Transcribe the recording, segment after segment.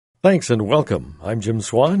Thanks and welcome. I'm Jim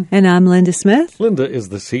Swan. And I'm Linda Smith. Linda is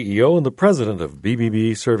the CEO and the president of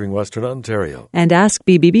BBB Serving Western Ontario. And Ask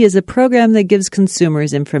BBB is a program that gives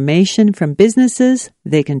consumers information from businesses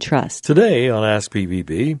they can trust. Today on Ask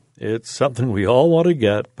BBB, it's something we all want to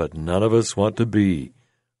get, but none of us want to be: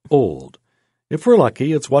 old. If we're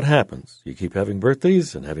lucky, it's what happens. You keep having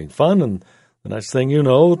birthdays and having fun, and the next thing you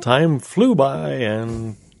know, time flew by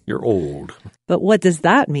and you're old. But what does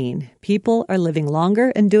that mean? People are living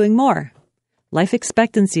longer and doing more. Life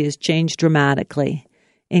expectancy has changed dramatically.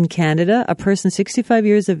 In Canada, a person 65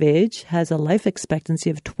 years of age has a life expectancy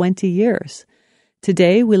of 20 years.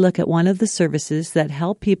 Today, we look at one of the services that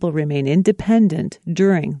help people remain independent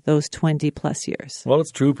during those 20-plus years. Well,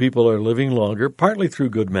 it's true people are living longer, partly through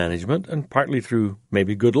good management and partly through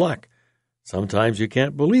maybe good luck. Sometimes you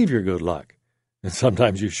can't believe your good luck, and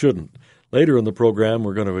sometimes you shouldn't. Later in the program,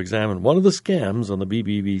 we're going to examine one of the scams on the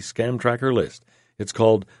BBB Scam Tracker list. It's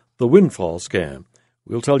called the Windfall Scam.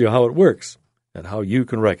 We'll tell you how it works and how you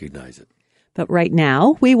can recognize it. But right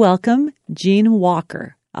now, we welcome Jean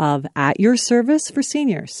Walker of At Your Service for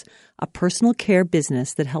Seniors, a personal care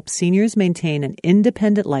business that helps seniors maintain an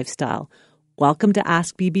independent lifestyle. Welcome to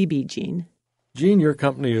Ask BBB, Jean. Jean, your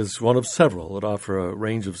company is one of several that offer a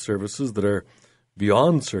range of services that are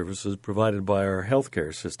beyond services provided by our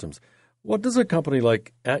healthcare systems. What does a company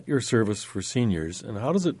like At Your Service for Seniors, and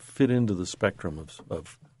how does it fit into the spectrum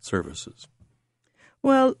of services?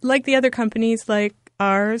 Well, like the other companies like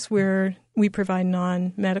ours, we provide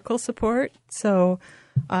non-medical support. So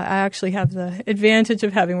I actually have the advantage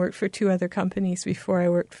of having worked for two other companies before I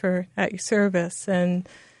worked for At Your Service. And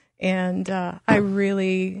I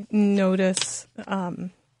really notice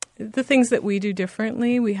the things that we do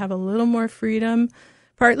differently. We have a little more freedom,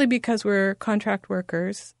 partly because we're contract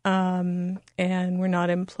workers and we're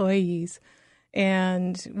not employees.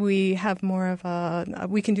 And we have more of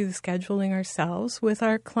we can do the scheduling ourselves with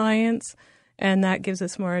our clients, and that gives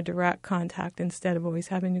us more direct contact instead of always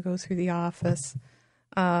having to go through the office.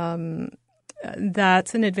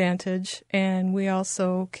 That's an advantage. And we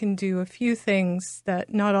also can do a few things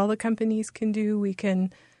that not all the companies can do. We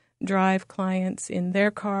can drive clients in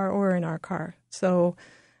their car or in our car. So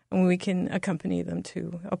we can accompany them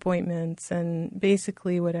to appointments and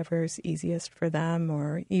basically whatever is easiest for them,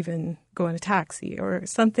 or even go in a taxi or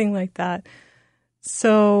something like that.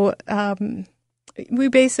 So we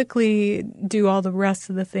basically do all the rest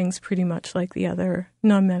of the things pretty much like the other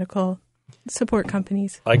non-medical support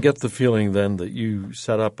companies. I get the feeling then that you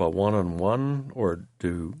set up a one-on-one, or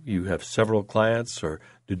do you have several clients, or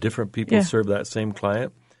do different people serve that same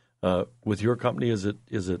client? With your company, is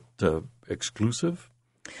it exclusive?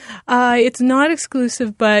 It's not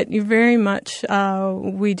exclusive, but very much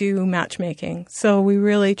we do matchmaking. So we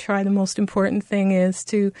really try. The most important thing is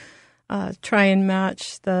to try and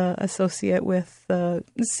match the associate with the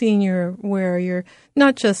senior, where you're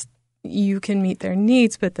not just you can meet their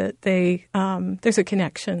needs, but that they there's a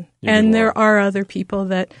connection. And there are other people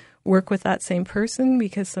that work with that same person,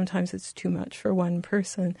 because sometimes it's too much for one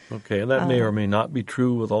person. Okay, and that may or may not be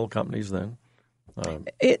true with all companies then?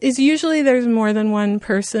 It is usually there's more than one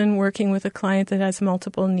person working with a client that has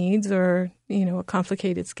multiple needs, or, a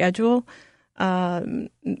complicated schedule.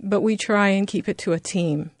 But we try and keep it to a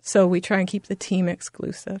team. So we try and keep the team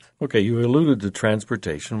exclusive. Okay, you alluded to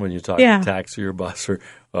transportation when you talk taxi or bus or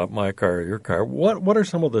my car or your car. What are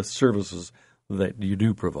some of the services that you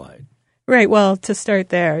do provide? Right. Well, to start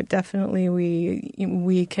there, definitely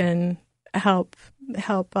we can help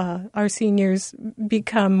our seniors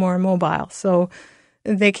become more mobile. So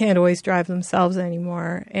they can't always drive themselves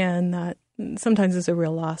anymore, and that sometimes is a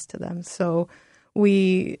real loss to them. So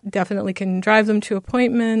we definitely can drive them to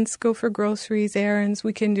appointments, go for groceries, errands.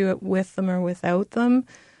 We can do it with them or without them.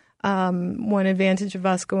 One advantage of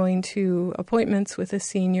us going to appointments with a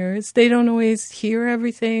senior is they don't always hear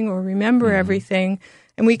everything or remember everything,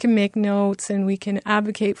 and we can make notes and we can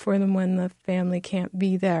advocate for them when the family can't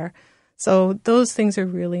be there. So those things are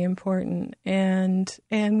really important. And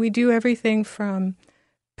we do everything from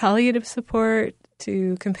palliative support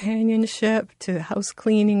to companionship to house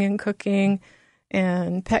cleaning and cooking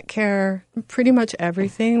and pet care, pretty much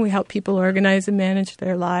everything. We help people organize and manage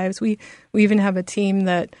their lives. We even have a team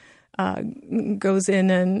that goes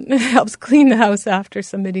in and helps clean the house after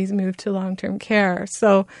somebody's moved to long-term care.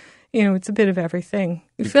 So, it's a bit of everything.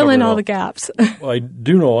 We fill in all the gaps. Well, I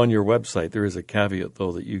do know on your website there is a caveat,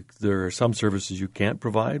 though, that there are some services you can't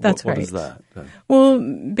provide. That's right. What is that? Well,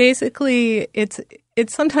 basically, it's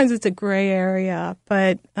sometimes it's a gray area,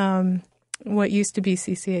 but what used to be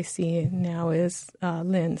CCAC now is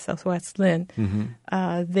Lynn, Southwest Lynn.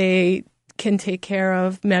 They can take care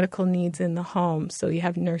of medical needs in the home. So you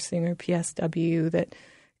have nursing or PSW that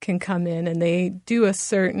can come in, and they do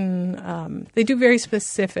they do very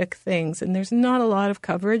specific things, and there's not a lot of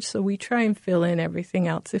coverage, so we try and fill in everything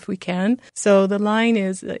else if we can. So the line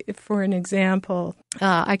is, for an example,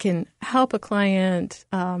 I can help a client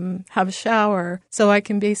have a shower, so I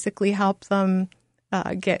can basically help them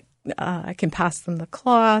I can pass them the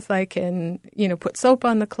cloth. I can, put soap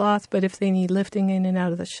on the cloth, but if they need lifting in and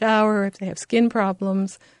out of the shower, if they have skin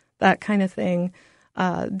problems, that kind of thing,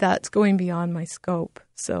 that's going beyond my scope.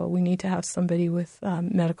 So we need to have somebody with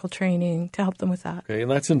medical training to help them with that. Okay,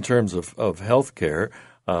 and that's in terms of health care.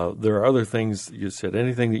 There are other things you said,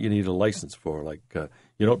 anything that you need a license for, like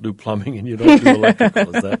you don't do plumbing and you don't do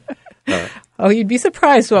electrical. Is that? Oh, you'd be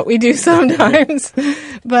surprised what we do sometimes.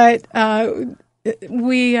 But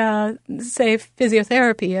we say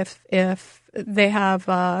physiotherapy. If they have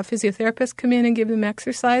a physiotherapist come in and give them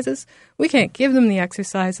exercises, we can't give them the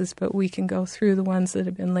exercises, but we can go through the ones that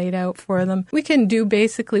have been laid out for them. We can do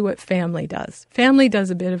basically what family does. Family does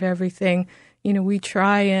a bit of everything. We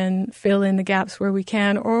try and fill in the gaps where we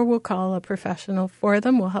can, or we'll call a professional for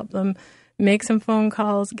them. We'll help them make some phone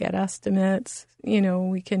calls, get estimates.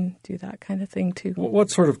 We can do that kind of thing too. What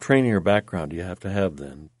sort of training or background do you have to have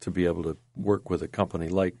then to be able to work with a company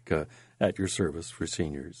like At Your Service for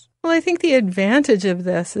Seniors? Well, I think the advantage of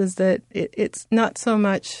this is that it's not so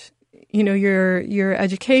much, your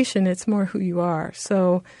education, it's more who you are.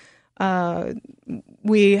 So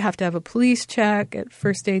we have to have a police check at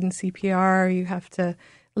first aid and CPR. You have to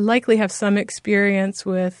likely have some experience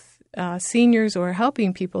with seniors or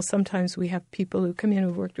helping people. Sometimes we have people who come in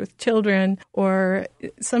who've worked with children, or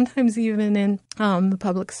sometimes even in the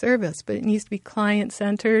public service, but it needs to be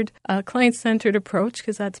client-centered, a client-centered approach,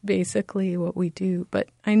 because that's basically what we do. But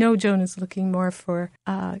I know Joan is looking more for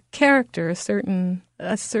character, a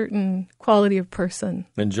certain quality of person.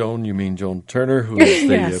 And Joan, you mean Joan Turner, who is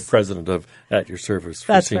the Yes. president of At Your Service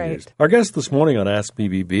for That's Seniors. right. Our guest this morning on Ask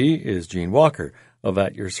BBB is Jean Walker of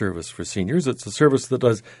At Your Service for Seniors. It's a service that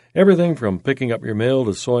does everything from picking up your mail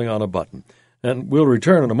to sewing on a button. And we'll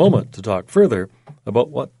return in a moment to talk further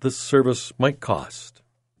about what this service might cost.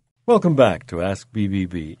 Welcome back to Ask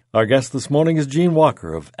BBB. Our guest this morning is Jean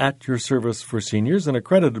Walker of At Your Service for Seniors, an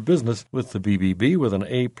accredited business with the BBB with an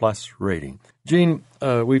A+ rating. Jean,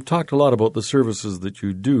 we've talked a lot about the services that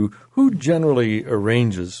you do. Who generally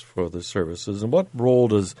arranges for the services, and what role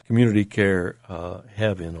does community care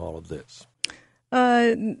have in all of this?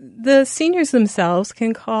 The seniors themselves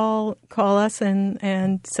can call us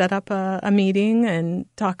and set up a meeting and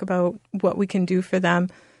talk about what we can do for them.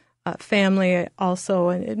 Family also,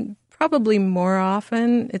 and probably more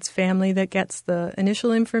often, it's family that gets the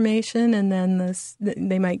initial information, and then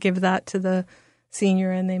they might give that to the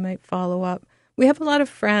senior and they might follow up. We have a lot of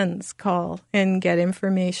friends call and get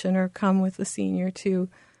information or come with the senior to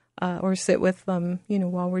or sit with them,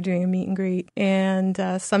 while we're doing a meet and greet. And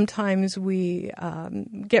sometimes we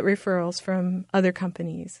get referrals from other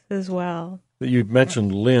companies as well. You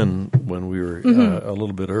mentioned Lynn when we were a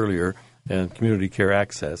little bit earlier, and Community Care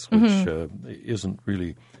Access, which isn't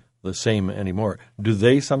really the same anymore. Do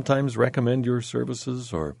they sometimes recommend your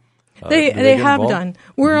services, or they get have involved? done?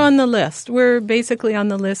 We're on the list. We're basically on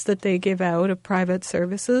the list that they give out of private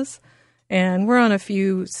services. And we're on a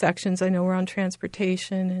few sections. I know we're on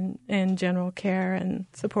transportation and general care and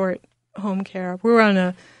support home care. We're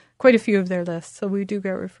on quite a few of their lists, so we do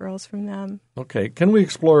get referrals from them. Okay. Can we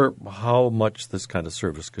explore how much this kind of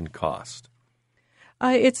service can cost?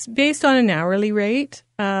 It's based on an hourly rate,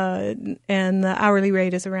 and the hourly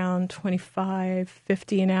rate is around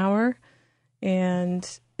 $25.50 an hour.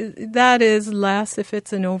 And that is less if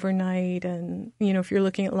it's an overnight and, if you're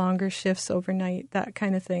looking at longer shifts overnight, that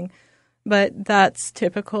kind of thing. But that's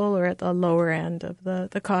typical or at the lower end of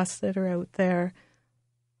the costs that are out there.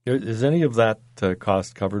 Is any of that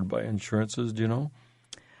cost covered by insurances, do you know?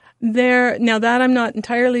 Now that I'm not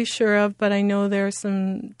entirely sure of, but I know there are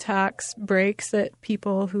some tax breaks that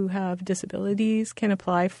people who have disabilities can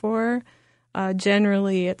apply for.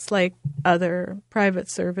 Generally, it's like other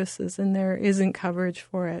private services, and there isn't coverage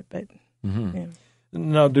for it. But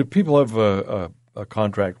Now, do people have a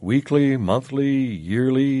contract weekly, monthly,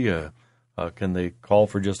 yearly? Can they call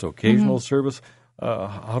for just occasional service?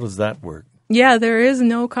 How does that work? Yeah, there is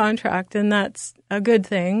no contract, and that's a good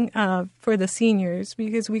thing for the seniors,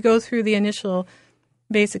 because we go through the initial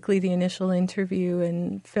interview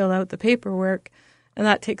and fill out the paperwork, and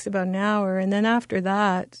that takes about an hour. And then after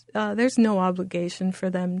that, there's no obligation for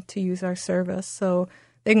them to use our service. So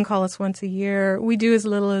they can call us once a year. We do as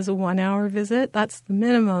little as a 1-hour visit. That's the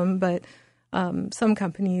minimum, but Some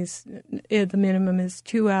companies, the minimum is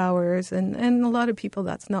 2 hours, and a lot of people,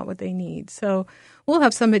 that's not what they need. So we'll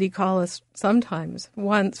have somebody call us sometimes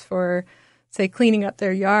once for, say, cleaning up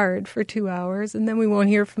their yard for 2 hours, and then we won't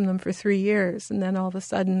hear from them for 3 years. And then all of a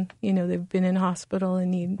sudden, they've been in hospital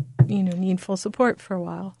and need full support for a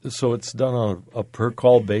while. So it's done on a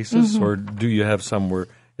per-call basis, or do you have somewhere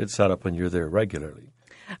it's set up and you're there regularly?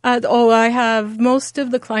 I have most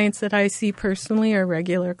of the clients that I see personally are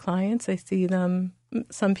regular clients. I see them,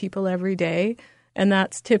 some people every day, and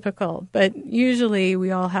that's typical. But usually we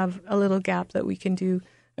all have a little gap that we can do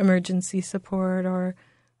emergency support or,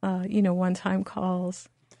 one-time calls.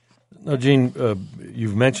 Now, Jean,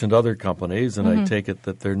 you've mentioned other companies, and I take it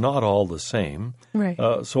that they're not all the same. Right.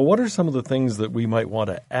 So what are some of the things that we might want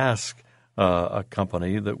to ask a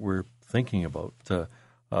company that we're thinking about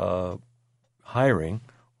hiring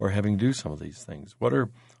or having do some of these things? What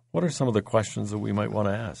are some of the questions that we might want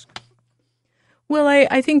to ask? Well,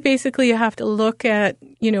 I think basically you have to look at,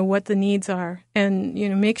 what the needs are and,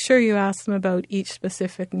 make sure you ask them about each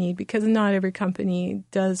specific need because not every company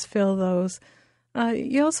does fill those.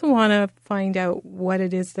 You also want to find out what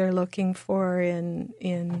it is they're looking for in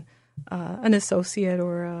an associate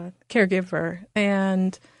or a caregiver.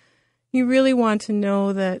 And you really want to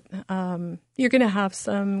know that you're going to have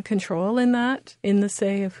some control in that, in the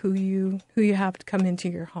say of who you have to come into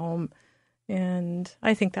your home. And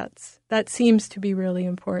I think that seems to be really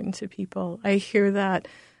important to people. I hear that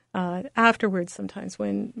afterwards sometimes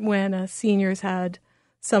when a senior's had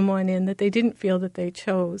someone in that they didn't feel that they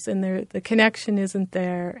chose, and the connection isn't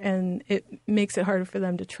there, and it makes it harder for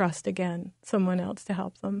them to trust again someone else to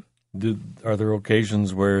help them. Are there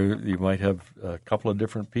occasions where you might have a couple of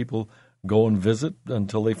different people go and visit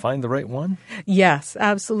until they find the right one? Yes,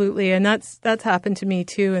 absolutely. And that's happened to me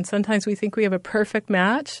too. And sometimes we think we have a perfect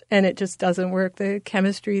match and it just doesn't work. The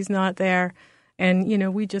chemistry is not there. And,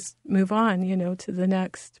 we just move on, to the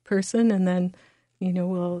next person. And then,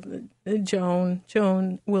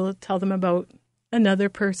 Joan will tell them about another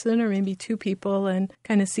person or maybe two people and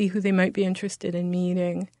kind of see who they might be interested in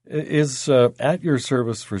meeting. Is At Your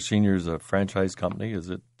Service for Seniors a franchise company?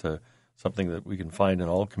 Is it something that we can find in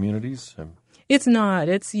all communities? It's not.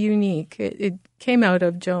 It's unique. It came out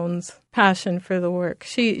of Joan's passion for the work.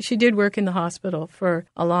 She did work in the hospital for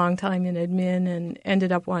a long time in admin and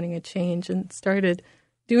ended up wanting a change and started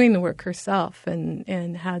doing the work herself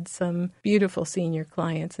and had some beautiful senior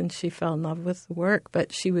clients, and she fell in love with the work,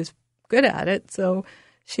 but she was good at it, so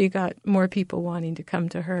she got more people wanting to come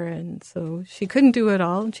to her, and so she couldn't do it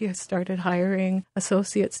all, and she started hiring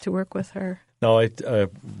associates to work with her. Now,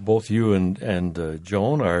 both you and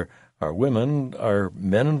Joan are women. Are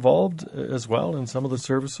men involved as well in some of the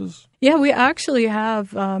services? Yeah, we actually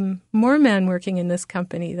have more men working in this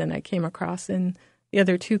company than I came across in the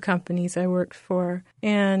other two companies I worked for.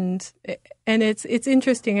 And it's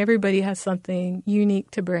interesting. Everybody has something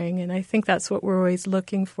unique to bring, and I think that's what we're always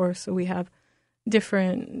looking for. So we have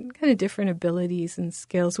different abilities and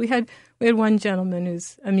skills. We had one gentleman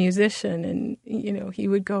who's a musician, and he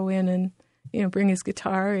would go in and bring his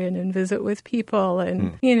guitar in and visit with people,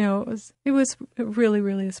 and it was really,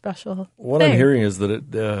 really a special What thing. I'm hearing is that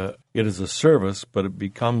it is a service, but it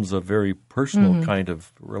becomes a very personal kind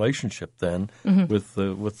of relationship then with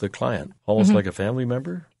the client, almost like a family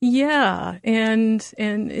member. Yeah, and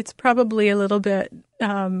it's probably a little bit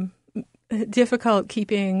difficult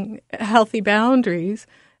keeping healthy boundaries.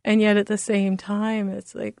 And yet at the same time,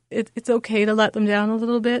 it's like it's okay to let them down a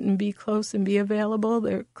little bit and be close and be available.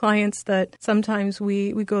 They're clients that sometimes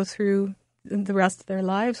we go through the rest of their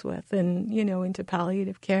lives with and, into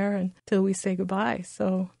palliative care until we say goodbye.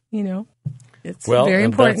 So, it's very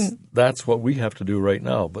important. That's what we have to do right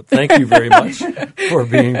now. But thank you very much for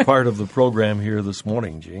being part of the program here this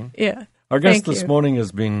morning, Jean. Yeah. Our guest this morning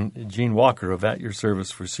has been Jean Walker of At Your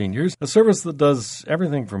Service for Seniors, a service that does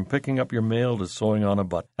everything from picking up your mail to sewing on a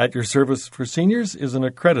button. At Your Service for Seniors is an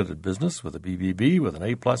accredited business with a BBB with an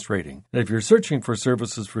A+ rating. And if you're searching for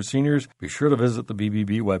services for seniors, be sure to visit the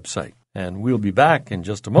BBB website. And we'll be back in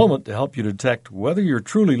just a moment to help you detect whether you're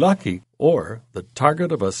truly lucky or the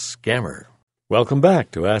target of a scammer. Welcome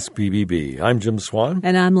back to Ask BBB. I'm Jim Swan.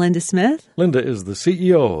 And I'm Linda Smith. Linda is the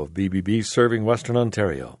CEO of BBB Serving Western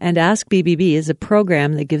Ontario. And Ask BBB is a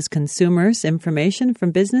program that gives consumers information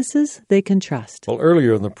from businesses they can trust. Well,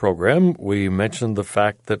 earlier in the program, we mentioned the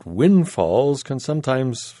fact that windfalls can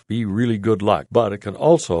sometimes be really good luck, but it can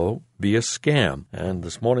also be a scam. And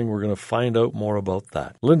this morning we're going to find out more about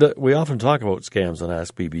that. Linda, we often talk about scams on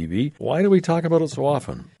Ask BBB. Why do we talk about it so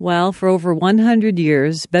often? Well, for over 100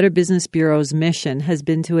 years, Better Business Bureau's mission has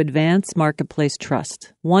been to advance marketplace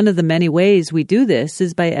trust. One of the many ways we do this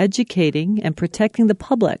is by educating and protecting the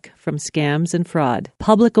public from scams and fraud.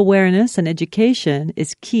 Public awareness and education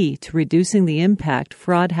is key to reducing the impact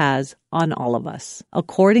fraud has on all of us.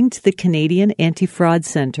 According to the Canadian Anti-Fraud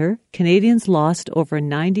Centre, Canadians lost over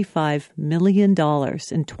 $95 million in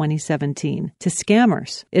 2017 to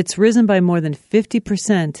scammers. It's risen by more than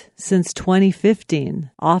 50% since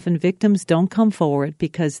 2015. Often victims don't come forward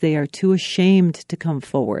because they are too ashamed to come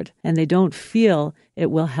forward, and they don't feel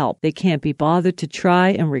it will help. They can't be bothered to try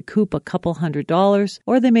and recoup a couple $100,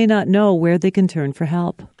 or they may not know where they can turn for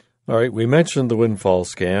help. All right, we mentioned the windfall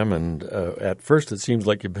scam, and at first it seems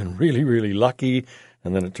like you've been really, really lucky,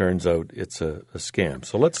 and then it turns out it's a scam.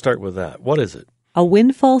 So let's start with that. What is it? A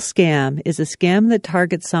windfall scam is a scam that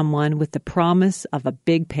targets someone with the promise of a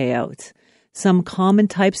big payout. Some common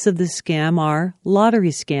types of this scam are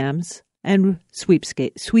lottery scams and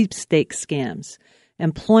sweepstakes scams.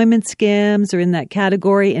 Employment scams are in that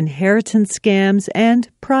category, inheritance scams, and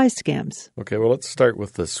prize scams. Okay, well, let's start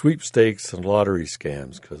with the sweepstakes and lottery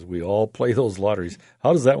scams because we all play those lotteries.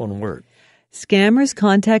 How does that one work? Scammers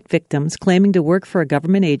contact victims claiming to work for a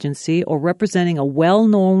government agency or representing a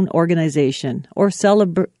well-known organization or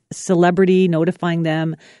celebrity notifying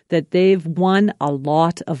them that they've won a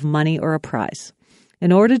lot of money or a prize.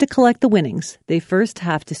 In order to collect the winnings, they first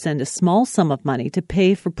have to send a small sum of money to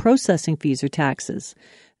pay for processing fees or taxes.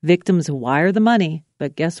 Victims wire the money,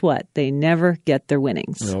 but guess what? They never get their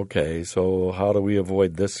winnings. Okay, so how do we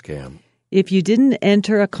avoid this scam? If you didn't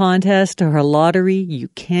enter a contest or a lottery, you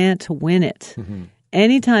can't win it. Mm-hmm.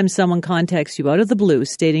 Anytime someone contacts you out of the blue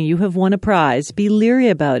stating you have won a prize, be leery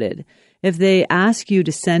about it. If they ask you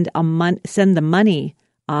to send the money,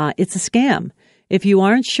 it's a scam. If you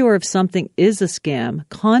aren't sure if something is a scam,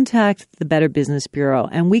 contact the Better Business Bureau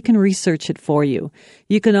and we can research it for you.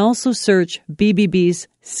 You can also search BBB's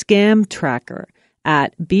Scam Tracker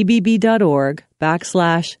at bbb.org/scam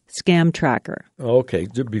tracker. Okay,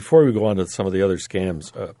 before we go on to some of the other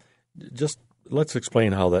scams, just let's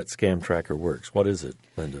explain how that scam tracker works. What is it,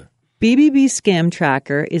 Linda? BBB Scam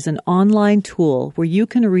Tracker is an online tool where you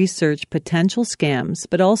can research potential scams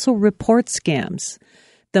but also report scams.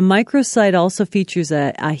 The microsite also features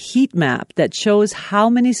a heat map that shows how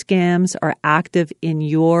many scams are active in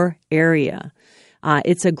your area.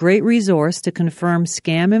 It's a great resource to confirm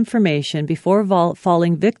scam information before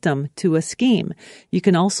falling victim to a scheme. You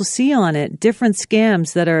can also see on it different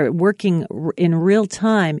scams that are working in real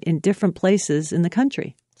time in different places in the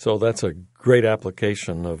country. So that's a great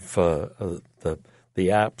application of the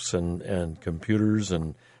apps and computers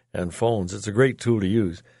and phones. It's a great tool to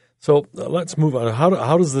use. So let's move on.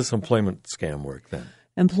 How does this employment scam work then?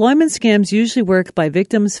 Employment scams usually work by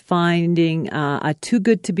victims finding a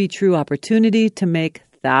too-good-to-be-true opportunity to make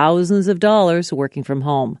thousands of dollars working from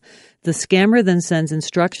home. The scammer then sends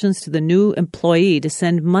instructions to the new employee to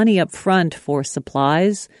send money up front for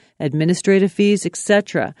supplies, administrative fees,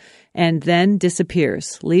 etc., and then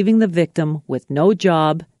disappears, leaving the victim with no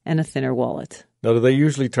job and a thinner wallet. Now, do they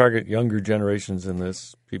usually target younger generations in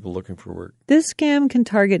this, people looking for work? This scam can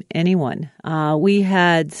target anyone. We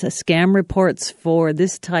had scam reports for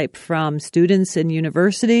this type from students in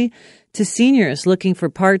university to seniors looking for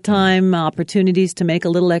part-time opportunities to make a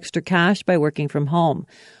little extra cash by working from home.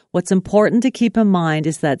 What's important to keep in mind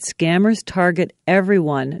is that scammers target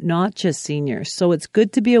everyone, not just seniors. So it's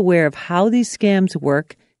good to be aware of how these scams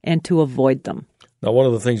work and to avoid them. Now, one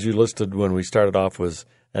of the things you listed when we started off was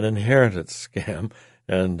an inheritance scam,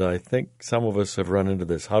 and I think some of us have run into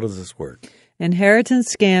this. How does this work?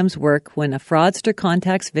 Inheritance scams work when a fraudster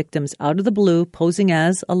contacts victims out of the blue posing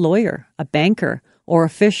as a lawyer, a banker, or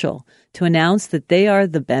official to announce that they are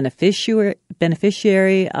the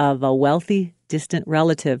beneficiary of a wealthy, distant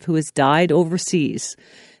relative who has died overseas.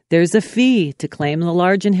 There's a fee to claim the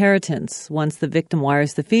large inheritance. Once the victim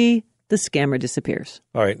wires the fee, the scammer disappears.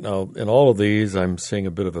 All right. Now, in all of these, I'm seeing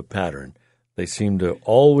a bit of a pattern. They seem to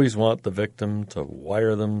always want the victim to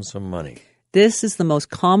wire them some money. This is the most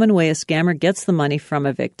common way a scammer gets the money from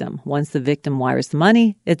a victim. Once the victim wires the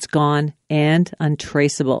money, it's gone and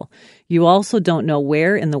untraceable. You also don't know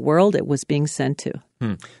where in the world it was being sent to.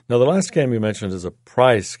 Now, the last scam you mentioned is a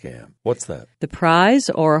prize scam. What's that? The prize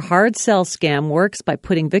or hard sell scam works by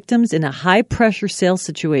putting victims in a high-pressure sales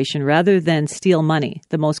situation rather than steal money.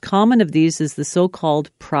 The most common of these is the so-called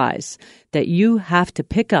prize that you have to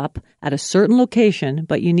pick up at a certain location,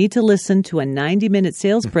 but you need to listen to a 90-minute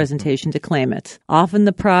sales presentation to claim it. Often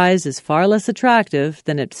the prize is far less attractive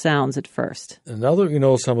than it sounds at first. And now that we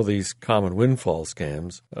know some of these common common windfall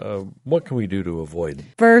scams. What can we do to avoid them?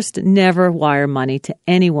 First, never wire money to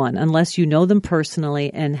anyone unless you know them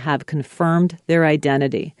personally and have confirmed their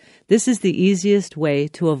identity. This is the easiest way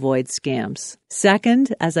to avoid scams.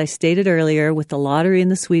 Second, as I stated earlier with the lottery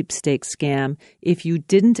and the sweepstakes scam, if you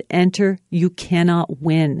didn't enter, you cannot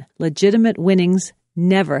win. Legitimate winnings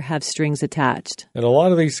never have strings attached. And a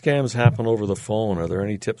lot of these scams happen over the phone. Are there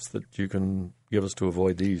any tips that you can give us to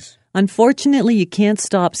avoid these? Unfortunately, you can't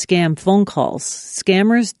stop scam phone calls.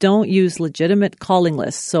 Scammers don't use legitimate calling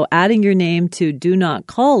lists, so adding your name to Do Not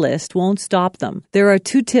Call list won't stop them. There are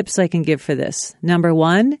 2 tips I can give for this. Number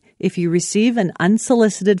 1, if you receive an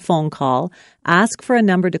unsolicited phone call, ask for a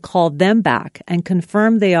number to call them back and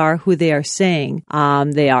confirm they are who they are saying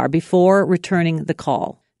they are before returning the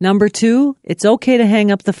call. Number 2, it's okay to hang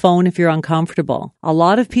up the phone if you're uncomfortable. A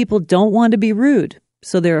lot of people don't want to be rude,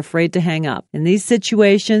 so they're afraid to hang up. In these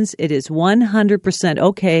situations, it is 100%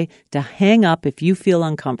 okay to hang up if you feel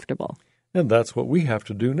uncomfortable. And that's what we have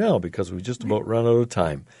to do now because we've just about run out of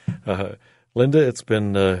time. Linda, it's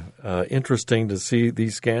been interesting to see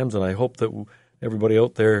these scams, and I hope that everybody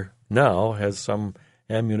out there now has some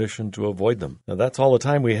ammunition to avoid them. Now, that's all the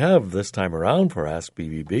time we have this time around for Ask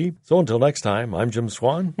BBB. So until next time, I'm Jim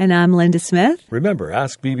Swan. And I'm Linda Smith. Remember,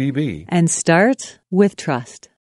 Ask BBB. And start with trust.